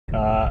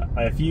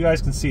If you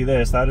guys can see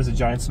this, that is a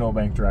giant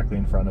snowbank directly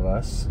in front of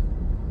us.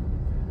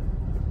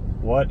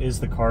 What is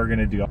the car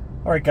gonna do?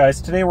 Alright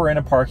guys, today we're in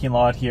a parking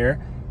lot here.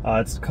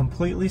 It's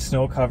completely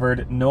snow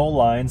covered, no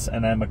lines,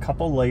 and I'm a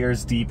couple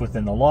layers deep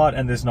within the lot,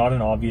 and there's not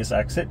an obvious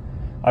exit.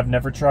 I've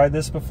never tried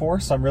this before,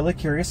 so I'm really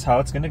curious how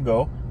it's gonna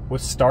go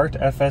with start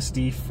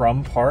FSD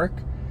from park,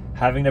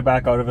 having to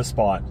back out of a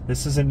spot.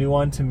 This is a new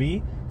one to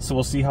me, so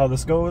we'll see how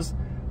this goes.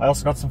 I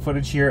also got some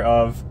footage here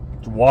of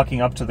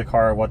walking up to the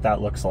car, what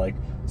that looks like.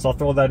 So I'll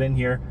throw that in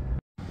here.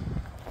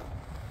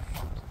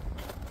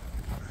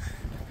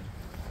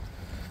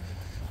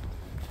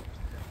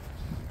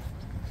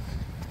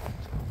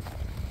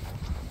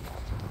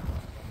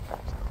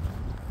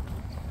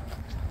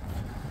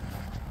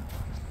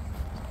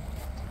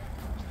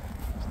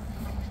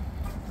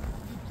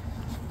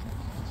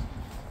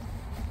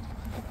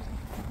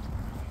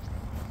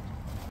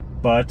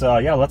 But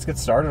yeah, let's get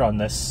started on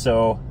this.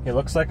 So it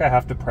looks like I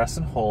have to press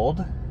and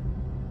hold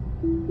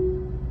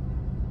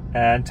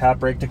and tap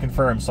brake to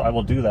confirm, so I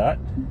will do that.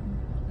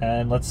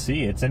 And let's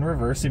see, it's in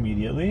reverse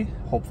immediately,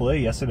 hopefully.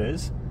 Yes, it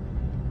is.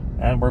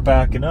 And we're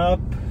backing up,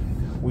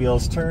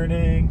 wheels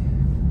turning.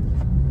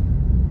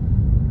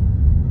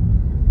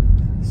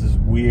 This is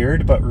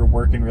weird, but we're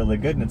working really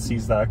good, and it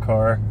sees that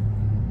car.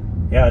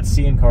 Yeah, it's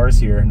seeing cars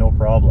here, no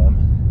problem.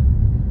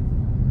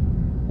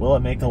 Will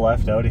it make a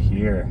left out of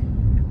here?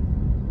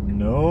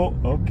 No.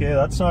 Okay,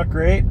 that's not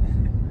great.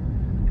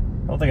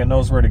 I don't think it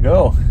knows where to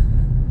go.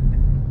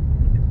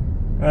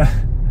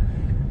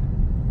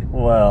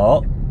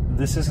 Well,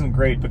 this isn't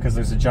great because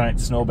there's a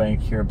giant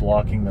snowbank here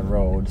blocking the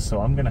road,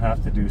 so I'm gonna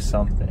have to do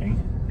something.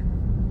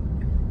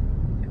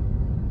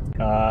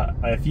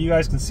 If you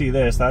guys can see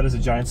this, that is a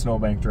giant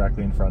snowbank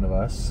directly in front of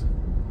us.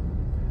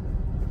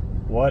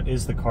 What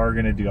is the car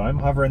gonna do? I'm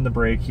hovering the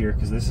brake here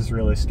because this is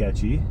really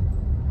sketchy.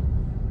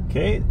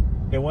 Okay,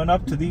 it went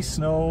up to the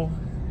snow.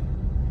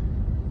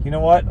 You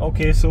know what?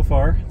 Okay, so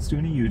far it's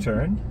doing a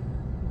U-turn.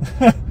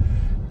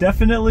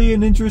 Definitely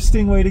an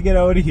interesting way to get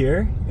out of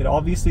here. It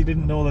obviously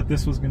didn't know that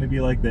this was going to be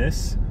like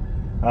this.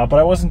 But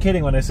I wasn't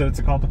kidding when I said it's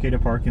a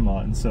complicated parking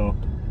lot. And so,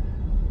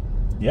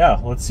 yeah,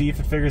 let's see if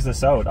it figures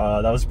this out.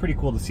 That was pretty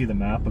cool to see the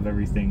map of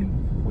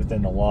everything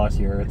within the lot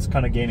here. It's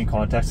kind of gaining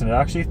context, and it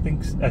actually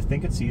I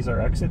think it sees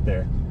our exit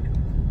there.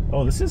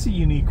 Oh, this is a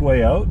unique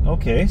way out.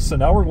 Okay, so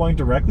now we're going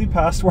directly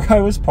past where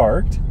I was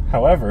parked.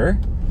 However,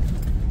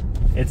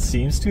 it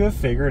seems to have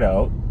figured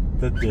out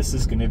that this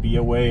is going to be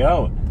a way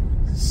out.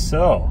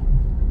 So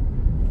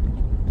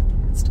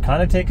it's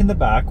kind of taken the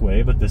back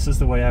way, but this is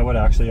the way I would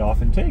actually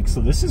often take. So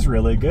this is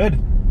really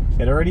good.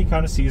 It already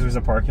kind of sees there's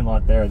a parking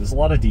lot there. There's a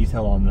lot of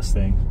detail on this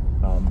thing.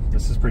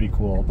 This is pretty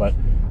cool, but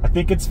I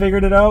think it's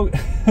figured it out.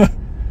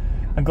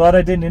 I'm glad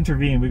I didn't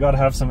intervene. We got to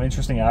have some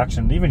interesting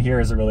action. Even here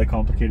is a really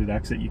complicated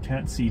exit. You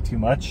can't see too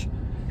much.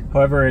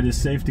 However, it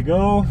is safe to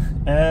go,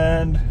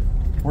 and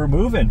we're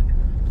moving.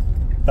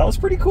 That was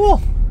pretty cool.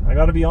 I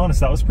gotta be honest,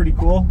 that was pretty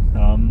cool.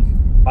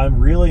 I'm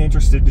really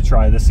interested to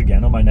try this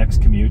again on my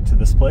next commute to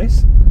this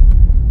place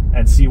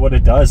and see what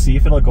it does, see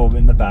if it'll go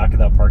in the back of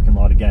that parking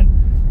lot again.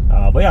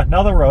 But yeah,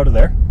 now that we're out of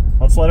there,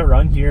 let's let it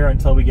run here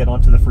until we get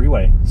onto the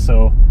freeway.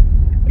 So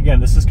again,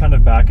 this is kind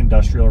of back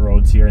industrial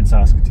roads here in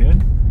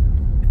Saskatoon.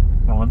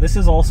 This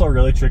is also a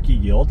really tricky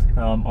yield.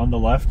 On the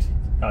left,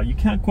 you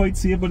can't quite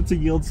see it, but it's a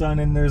yield sign,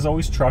 and there's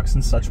always trucks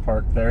and such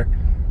parked there.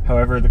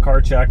 However, the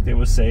car checked, it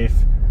was safe,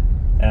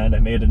 and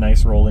it made a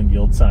nice rolling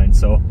yield sign,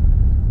 so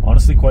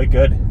honestly quite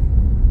good.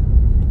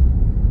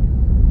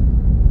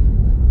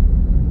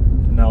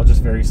 And now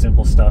just very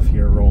simple stuff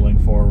here, rolling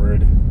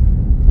forward.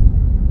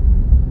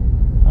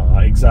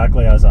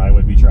 Exactly as I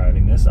would be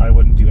driving this. I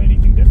wouldn't do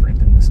anything different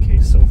in this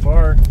case so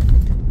far.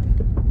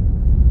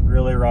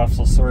 Really rough,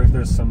 so sorry if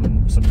there's some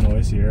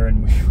noise here,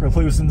 and we're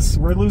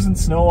losing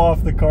snow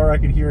off the car. I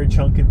can hear it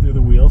chunking through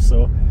the wheel,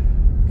 so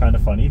kind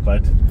of funny,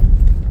 but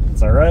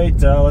it's alright.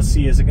 Let's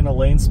see, is it going to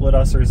lane split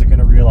us, or is it going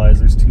to realize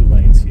there's two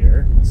lanes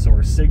here? So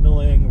we're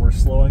signaling, we're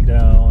slowing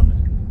down,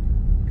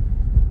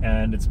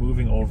 and it's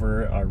moving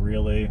over a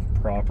really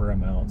proper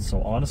amount.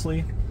 So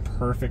honestly,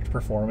 perfect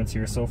performance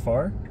here so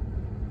far.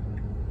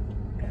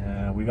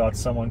 We got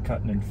someone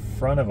cutting in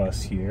front of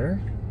us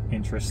here.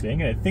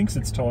 Interesting. And it thinks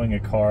it's towing a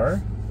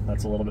car.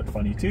 That's a little bit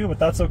funny too, but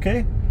that's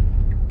okay.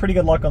 Pretty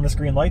good luck on this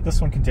green light. This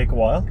one can take a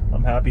while.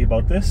 I'm happy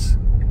about this.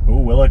 Oh,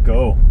 will it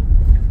go?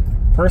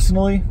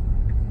 Personally,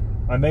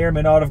 I may or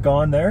may not have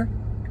gone there,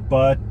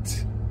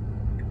 but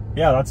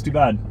yeah, that's too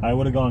bad. I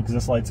would have gone because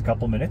this light's a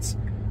couple minutes.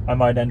 I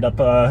might end up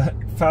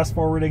fast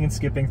forwarding and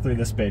skipping through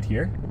this bit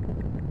here.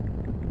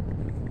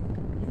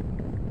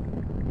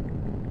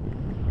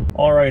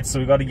 All right, so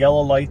we got a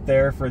yellow light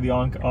there for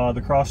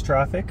the cross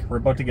traffic. We're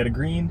about to get a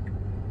green.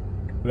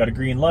 We got a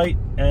green light,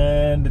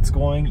 and it's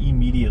going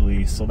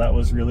immediately. So that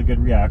was really good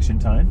reaction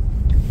time.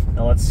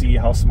 Now let's see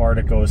how smart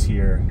it goes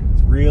here.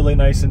 It's really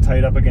nice and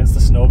tight up against the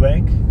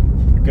snowbank.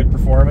 Good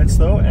performance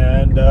though,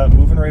 and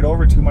moving right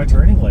over to my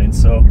turning lane.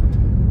 So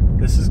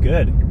this is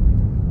good.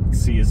 Let's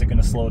see, is it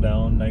going to slow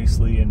down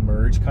nicely and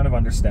merge? Kind of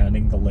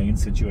understanding the lane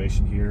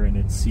situation here, and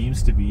it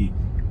seems to be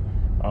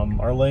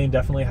Our lane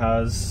definitely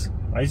has,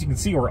 as you can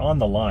see, we're on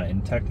the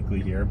line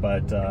technically here,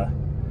 but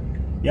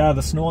yeah,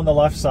 the snow on the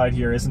left side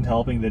here isn't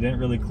helping. They didn't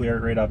really clear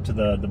it right up to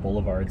the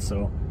boulevard,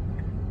 so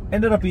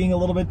ended up being a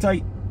little bit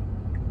tight.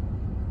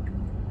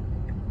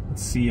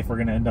 Let's see if we're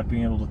going to end up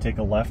being able to take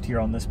a left here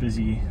on this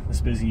busy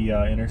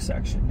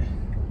intersection.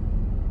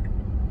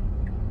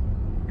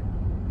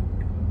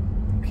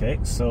 Okay,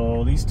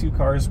 so these two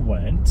cars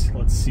went.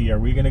 Let's see, are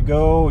we going to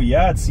go?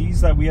 Yeah, it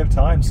sees that we have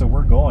time, so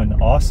we're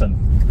going. Awesome.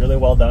 Really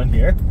well done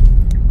here.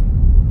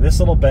 This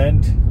little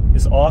bend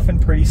is often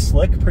pretty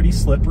slick, pretty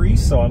slippery,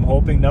 so I'm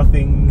hoping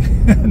nothing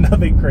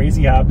nothing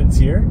crazy happens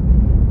here.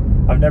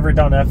 I've never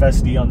done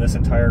FSD on this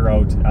entire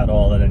route at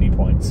all at any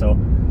point, so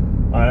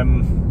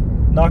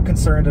I'm not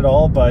concerned at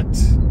all, but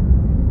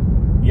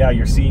yeah,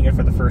 you're seeing it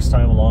for the first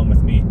time along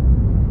with me.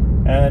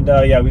 And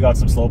yeah, we got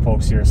some slow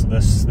pokes here, so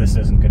this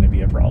isn't going to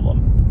be a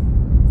problem.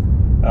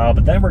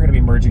 But then we're going to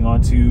be merging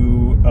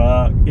onto,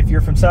 if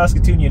you're from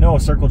Saskatoon, you know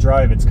Circle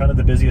Drive. It's kind of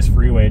the busiest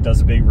freeway. It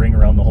does a big ring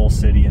around the whole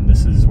city, and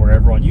this is where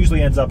everyone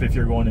usually ends up if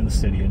you're going in the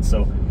city. And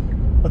so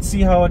let's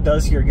see how it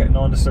does here getting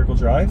onto Circle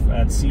Drive,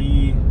 and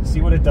see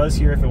what it does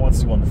here, if it wants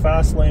to go in the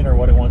fast lane or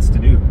what it wants to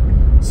do.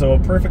 So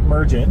perfect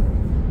merge in,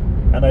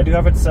 and I do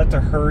have it set to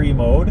hurry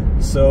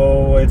mode,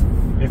 so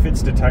if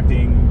it's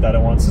detecting that it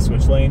wants to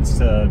switch lanes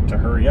to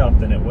hurry up,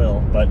 then it will.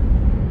 But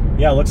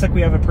yeah, it looks like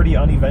we have a pretty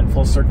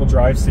uneventful Circle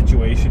Drive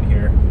situation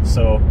here,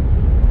 so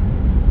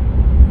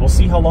we'll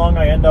see how long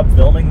I end up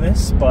filming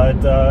this. But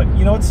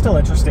you know, it's still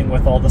interesting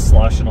with all the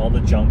slush and all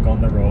the junk on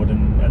the road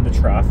and the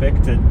traffic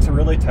to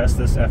really test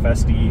this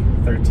FSD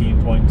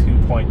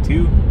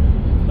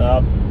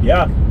 13.2.2.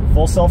 Yeah,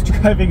 full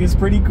self-driving is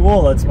pretty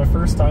cool. It's my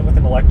first time with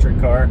an electric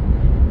car.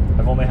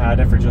 I've only had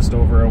it for just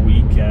over a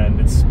week, and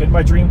it's been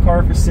my dream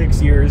car for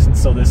 6 years, and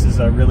so this is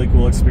a really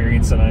cool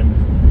experience, and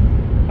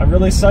I'm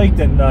really psyched,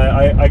 and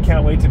I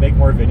can't wait to make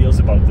more videos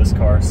about this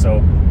car.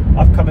 So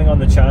upcoming on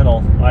the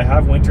channel, I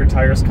have winter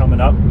tires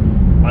coming up.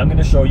 I'm going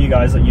to show you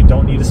guys that you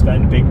don't need to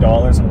spend big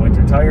dollars on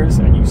winter tires,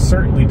 and you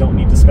certainly don't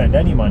need to spend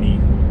any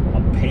money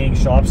on paying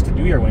shops to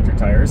do your winter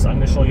tires. I'm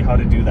going to show you how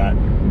to do that.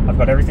 I've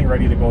got everything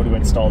ready to go to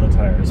install the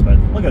tires, but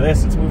look at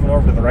this, it's moving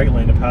over to the right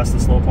lane to pass the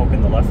slowpoke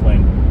in the left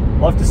lane.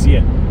 Love to see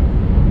it.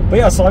 But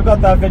yeah, so I've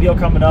got that video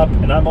coming up,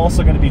 and I'm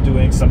also going to be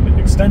doing some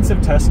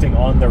extensive testing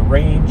on the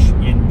range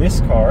in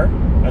this car,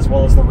 as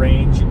well as the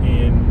range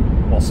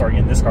in, well, sorry,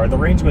 in this car, the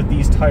range with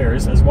these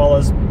tires, as well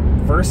as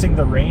versing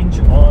the range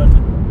on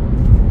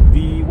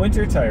the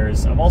winter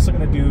tires. I'm also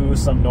going to do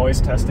some noise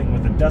testing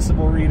with a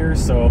decibel reader,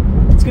 so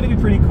it's going to be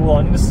pretty cool.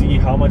 I'm going to see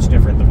how much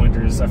different the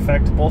winters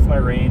affect both my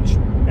range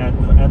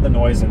and the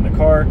noise in the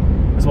car,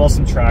 as well as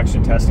some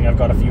traction testing. I've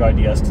got a few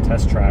ideas to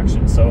test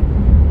traction, so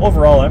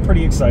overall I'm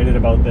pretty excited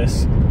about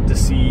this, to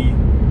see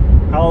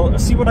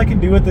what I can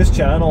do with this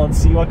channel and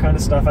see what kind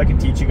of stuff I can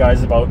teach you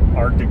guys about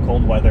Arctic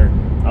cold weather.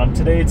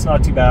 Today it's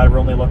not too bad. We're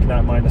only looking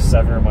at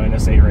 -7 or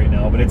 -8 right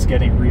now, but it's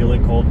getting really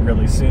cold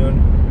really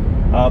soon.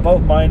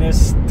 About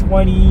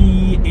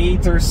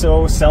 -28 or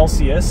so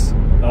Celsius.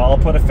 I'll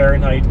put a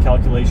Fahrenheit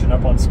calculation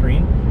up on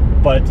screen.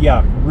 But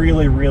yeah,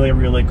 really, really,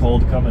 really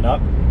cold coming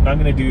up. And I'm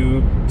going to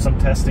do some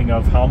testing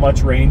of how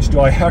much range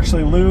do I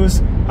actually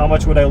lose, how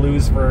much would I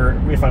lose for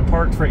if I'm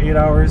parked for 8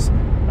 hours,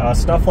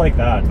 stuff like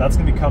that. That's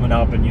going to be coming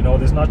up, and you know,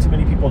 there's not too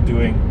many people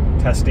doing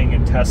testing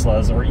in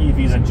Teslas or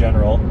EVs in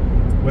general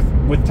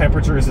with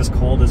temperatures as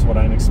cold as what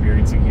I'm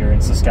experiencing here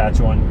in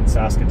Saskatchewan and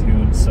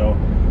Saskatoon. So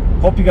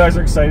hope you guys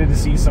are excited to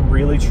see some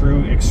really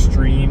true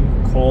extreme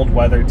cold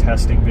weather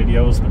testing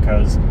videos,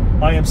 because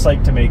I am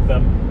psyched to make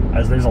them,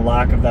 as there's a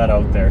lack of that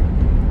out there.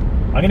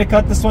 I'm going to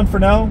cut this one for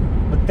now,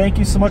 but thank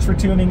you so much for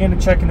tuning in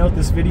and checking out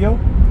this video.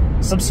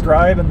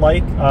 Subscribe and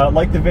like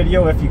the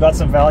video if you got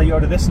some value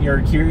out of this and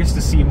you're curious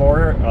to see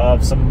more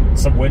of some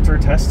winter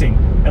testing.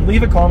 And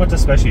leave a comment,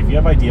 especially if you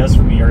have ideas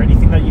for me or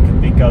anything that you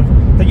can think of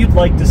that you'd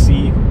like to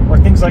see, or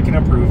things I can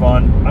improve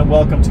on. I'm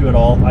welcome to it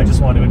all. I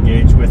just want to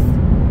engage with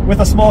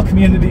a small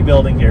community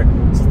building here.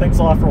 So thanks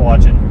a lot for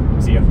watching.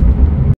 See ya.